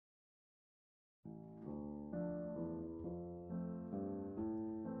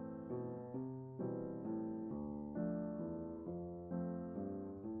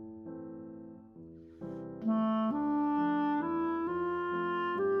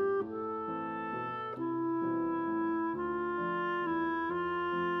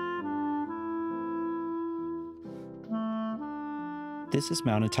This is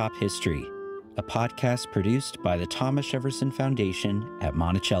Mountaintop History, a podcast produced by the Thomas Jefferson Foundation at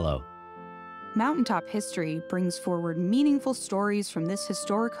Monticello. Mountaintop History brings forward meaningful stories from this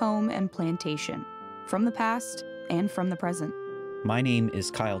historic home and plantation, from the past and from the present. My name is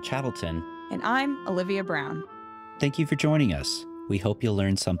Kyle Chattelton. And I'm Olivia Brown. Thank you for joining us. We hope you'll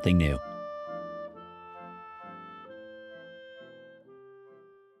learn something new.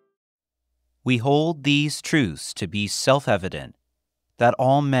 We hold these truths to be self-evident, that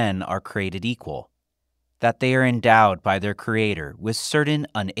all men are created equal, that they are endowed by their Creator with certain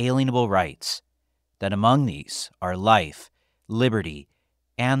unalienable rights, that among these are life, liberty,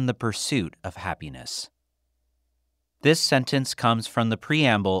 and the pursuit of happiness. This sentence comes from the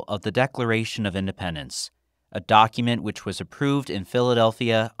preamble of the Declaration of Independence, a document which was approved in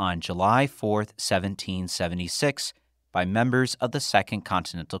Philadelphia on July 4, 1776, by members of the Second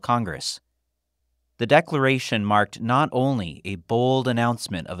Continental Congress. The Declaration marked not only a bold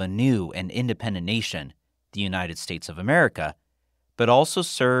announcement of a new and independent nation, the United States of America, but also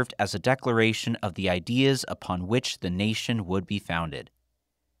served as a declaration of the ideas upon which the nation would be founded.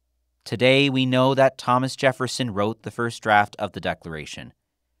 Today, we know that Thomas Jefferson wrote the first draft of the Declaration,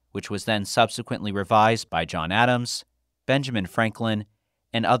 which was then subsequently revised by John Adams, Benjamin Franklin,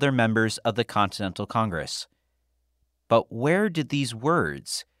 and other members of the Continental Congress. But where did these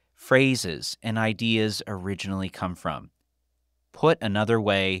words, phrases, and ideas originally come from? Put another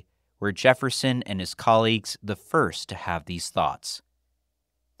way, were Jefferson and his colleagues the first to have these thoughts?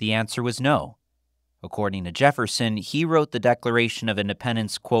 The answer was no. According to Jefferson, he wrote the Declaration of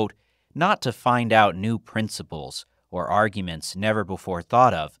Independence, quote, not to find out new principles or arguments never before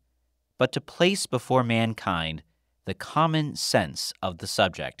thought of, but to place before mankind the common sense of the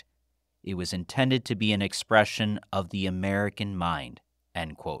subject. It was intended to be an expression of the American mind,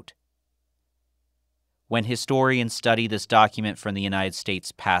 end quote. When historians study this document from the United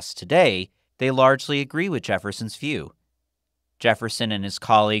States past today, they largely agree with Jefferson's view. Jefferson and his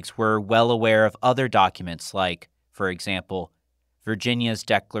colleagues were well aware of other documents like, for example, Virginia's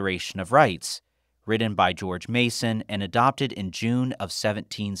Declaration of Rights, written by George Mason and adopted in June of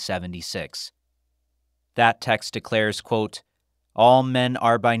 1776. That text declares, quote, all men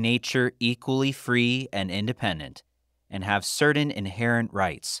are by nature equally free and independent, and have certain inherent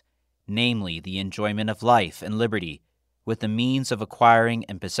rights, namely the enjoyment of life and liberty, with the means of acquiring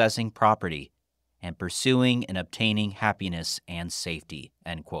and possessing property, and pursuing and obtaining happiness and safety,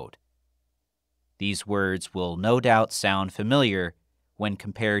 end quote. These words will no doubt sound familiar when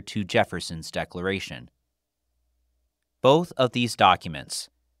compared to Jefferson's Declaration. Both of these documents,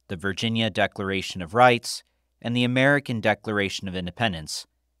 the Virginia Declaration of Rights and the American Declaration of Independence,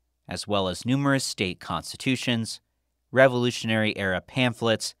 as well as numerous state constitutions, Revolutionary-era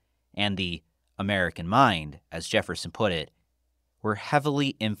pamphlets, and the American mind, as Jefferson put it, were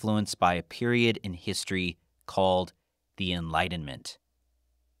heavily influenced by a period in history called the Enlightenment.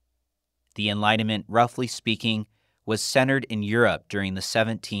 The Enlightenment, roughly speaking, was centered in Europe during the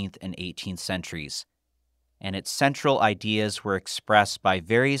 17th and 18th centuries, and its central ideas were expressed by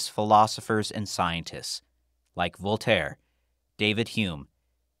various philosophers and scientists like Voltaire, David Hume,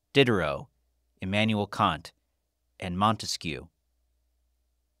 Diderot, Immanuel Kant, and Montesquieu.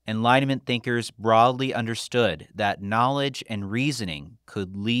 Enlightenment thinkers broadly understood that knowledge and reasoning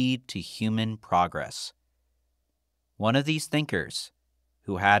could lead to human progress. One of these thinkers,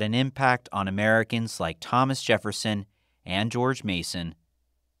 who had an impact on Americans like Thomas Jefferson and George Mason,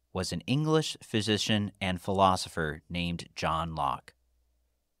 was an English physician and philosopher named John Locke.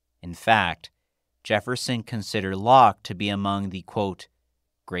 In fact, Jefferson considered Locke to be among the, quote,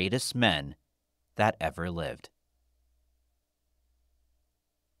 greatest men that ever lived.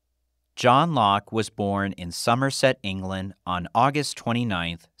 John Locke was born in Somerset, England on August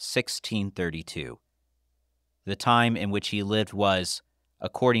 29, 1632. The time in which he lived was,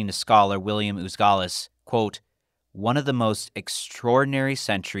 according to scholar William Usgalis, quote, one of the most extraordinary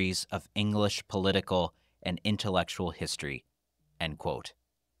centuries of English political and intellectual history, end quote.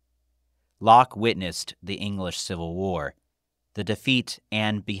 Locke witnessed the English Civil War, the defeat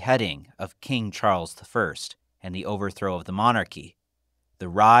and beheading of King Charles I, and the overthrow of the monarchy, the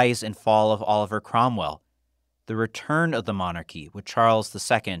rise and fall of Oliver Cromwell, the return of the monarchy with Charles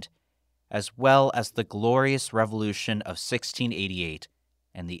II, as well as the glorious Revolution of 1688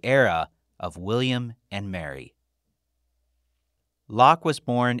 and the era of William and Mary. Locke was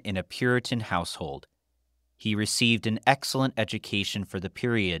born in a Puritan household. He received an excellent education for the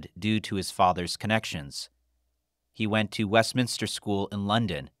period due to his father's connections. He went to Westminster School in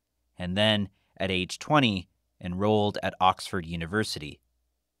London, and then, at age 20, enrolled at Oxford University.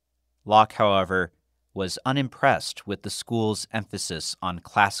 Locke, however, was unimpressed with the school's emphasis on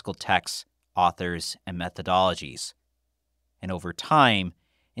classical texts, authors, and methodologies, and over time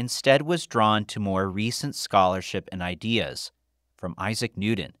instead was drawn to more recent scholarship and ideas from Isaac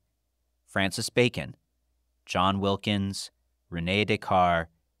Newton, Francis Bacon, John Wilkins, René Descartes,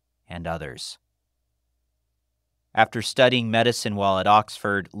 and others. After studying medicine while at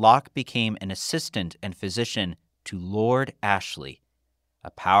Oxford, Locke became an assistant and physician to Lord Ashley,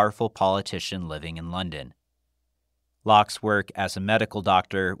 a powerful politician living in London. Locke's work as a medical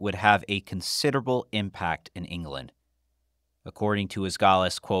doctor would have a considerable impact in England. According to his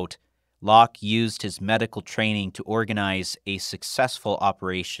Gallus, quote, Locke used his medical training to organize a successful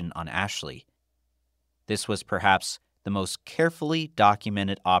operation on Ashley. This was perhaps the most carefully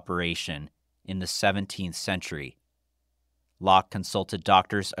documented operation in the 17th century. Locke consulted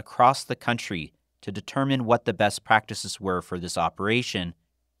doctors across the country to determine what the best practices were for this operation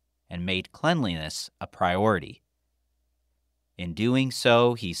and made cleanliness a priority. In doing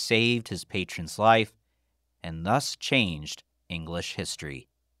so, he saved his patron's life and thus changed English history,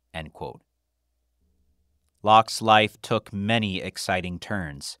 end quote. Locke's life took many exciting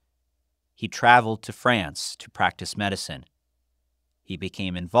turns. He traveled to France to practice medicine. He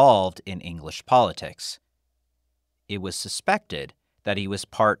became involved in English politics. It was suspected that he was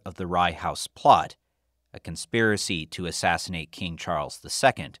part of the Rye House plot, a conspiracy to assassinate King Charles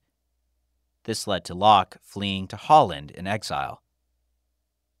II. This led to Locke fleeing to Holland in exile.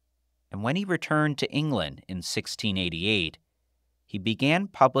 And when he returned to England in 1688, he began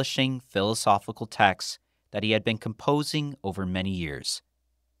publishing philosophical texts that he had been composing over many years.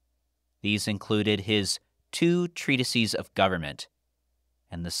 These included his 2 treatises of government,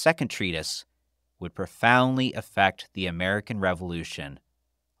 and the second treatise would profoundly affect the American Revolution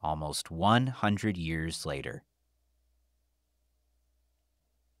almost 100 years later.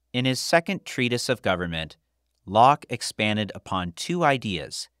 In his second treatise of government, Locke expanded upon 2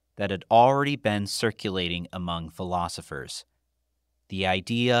 ideas that had already been circulating among philosophers: the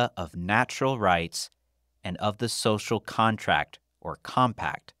idea of natural rights and of the social contract or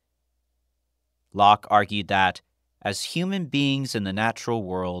compact. Locke argued that, as human beings in the natural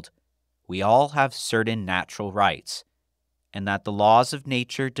world, we all have certain natural rights, and that the laws of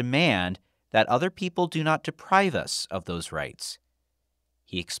nature demand that other people do not deprive us of those rights.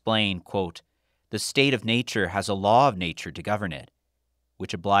 He explained, quote, the state of nature has a law of nature to govern it,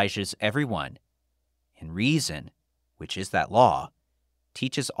 which obliges everyone, and reason, which is that law,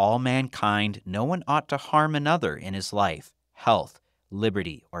 teaches all mankind no one ought to harm another in his life, health,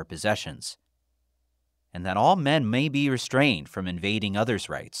 liberty, or possessions, and that all men may be restrained from invading others'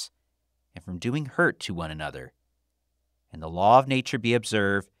 rights, and from doing hurt to one another, and the law of nature be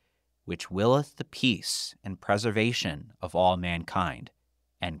observed, which willeth the peace and preservation of all mankind,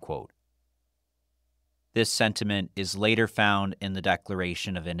 end quote. This sentiment is later found in the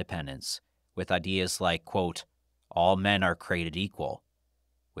Declaration of Independence, with ideas like, quote, all men are created equal,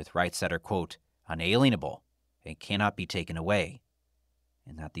 with rights that are, quote, unalienable and cannot be taken away,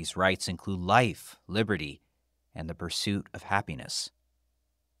 and that these rights include life, liberty, and the pursuit of happiness.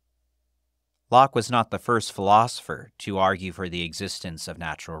 Locke was not the first philosopher to argue for the existence of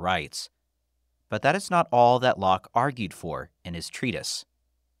natural rights, but that is not all that Locke argued for in his treatise.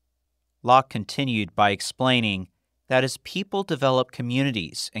 Locke continued by explaining that as people develop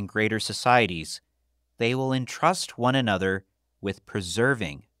communities and greater societies, they will entrust one another with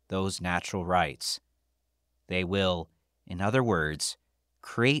preserving those natural rights. They will, in other words,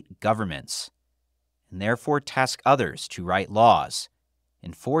 create governments, and therefore task others to write laws,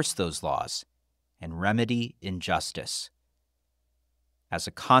 enforce those laws, and remedy injustice. As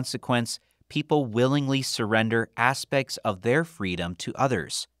a consequence, people willingly surrender aspects of their freedom to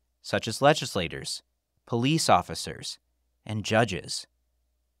others, such as legislators, police officers, and judges.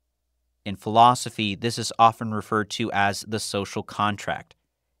 In philosophy, this is often referred to as the social contract,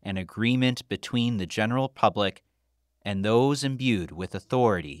 an agreement between the general public and those imbued with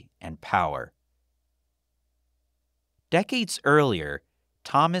authority and power. Decades earlier,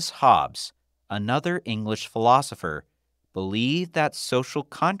 Thomas Hobbes, another English philosopher, believed that social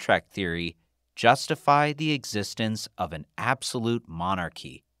contract theory justified the existence of an absolute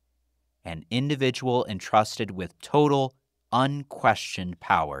monarchy, an individual entrusted with total, unquestioned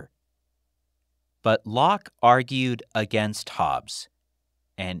power. But Locke argued against Hobbes,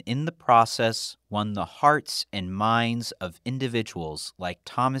 and in the process won the hearts and minds of individuals like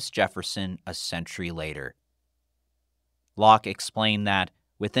Thomas Jefferson a century later. Locke explained that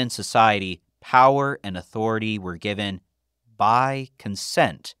within society, power and authority were given by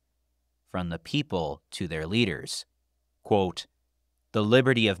consent from the people to their leaders. Quote, The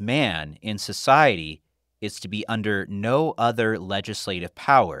liberty of man in society is to be under no other legislative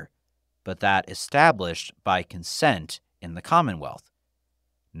power but that established by consent in the Commonwealth,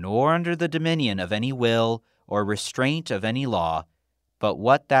 nor under the dominion of any will or restraint of any law, but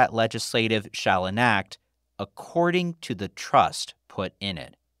what that legislative shall enact according to the trust put in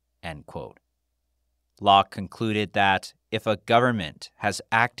it." End quote. Locke concluded that if a government has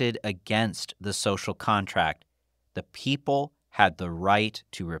acted against the social contract, the people had the right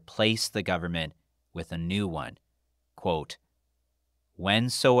to replace the government with a new one. Quote,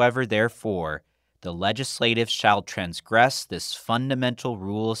 "Whensoever, therefore, the legislative shall transgress this fundamental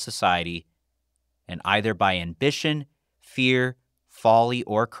rule of society, and either by ambition, fear, folly,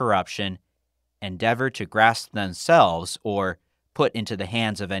 or corruption, endeavor to grasp themselves or put into the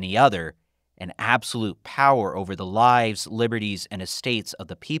hands of any other an absolute power over the lives, liberties, and estates of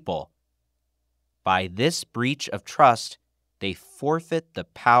the people, by this breach of trust they forfeit the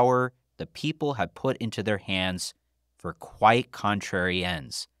power the people had put into their hands for quite contrary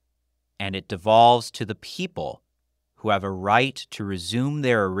ends, and it devolves to the people, who have a right to resume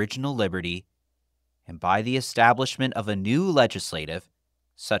their original liberty, and by the establishment of a new legislative,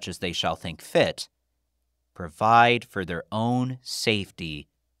 such as they shall think fit, provide for their own safety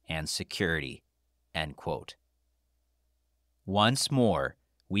and security." End quote. Once more,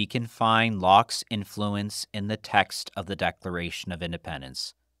 we can find Locke's influence in the text of the Declaration of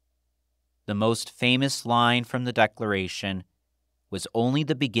Independence. The most famous line from the Declaration was only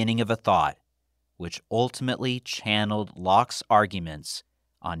the beginning of a thought which ultimately channeled Locke's arguments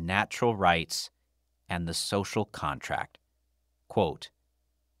on natural rights and the social contract. Quote,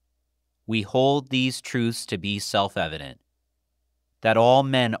 "We hold these truths to be self-evident, that all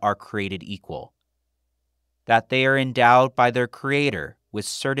men are created equal, that they are endowed by their Creator with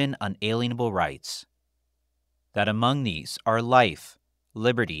certain unalienable rights, that among these are life,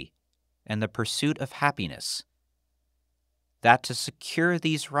 liberty, and the pursuit of happiness, that to secure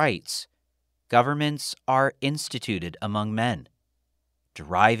these rights, governments are instituted among men,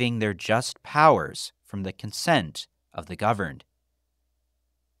 deriving their just powers from the consent of the governed,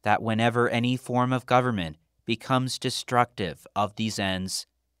 that whenever any form of government becomes destructive of these ends,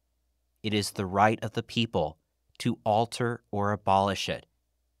 it is the right of the people to alter or abolish it,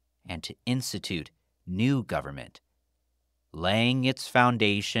 and to institute new government, laying its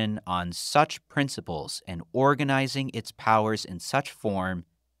foundation on such principles and organizing its powers in such form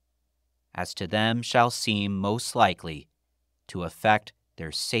as to them shall seem most likely to affect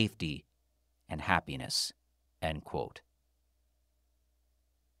their safety and happiness." End quote.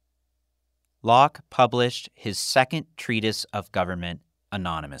 Locke published his second treatise of government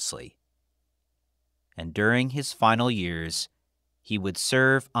anonymously, and during his final years, he would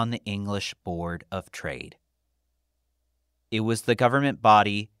serve on the English Board of Trade. It was the government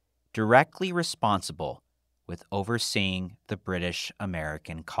body directly responsible with overseeing the British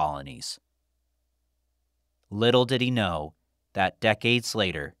American colonies. Little did he know that decades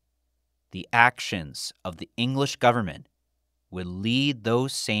later, the actions of the English government would lead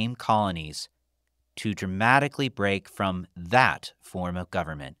those same colonies to dramatically break from that form of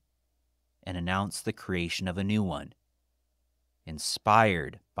government and announce the creation of a new one,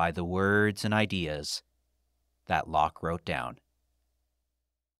 inspired by the words and ideas that Locke wrote down.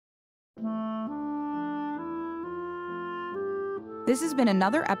 This has been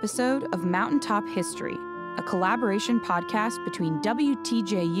another episode of Mountaintop History, a collaboration podcast between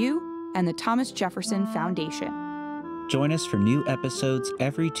WTJU and the Thomas Jefferson Foundation. Join us for new episodes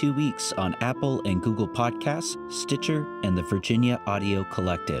every 2 weeks on Apple and Google Podcasts, Stitcher, and the Virginia Audio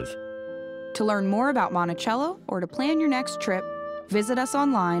Collective. To learn more about Monticello or to plan your next trip, visit us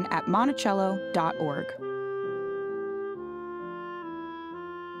online at monticello.org.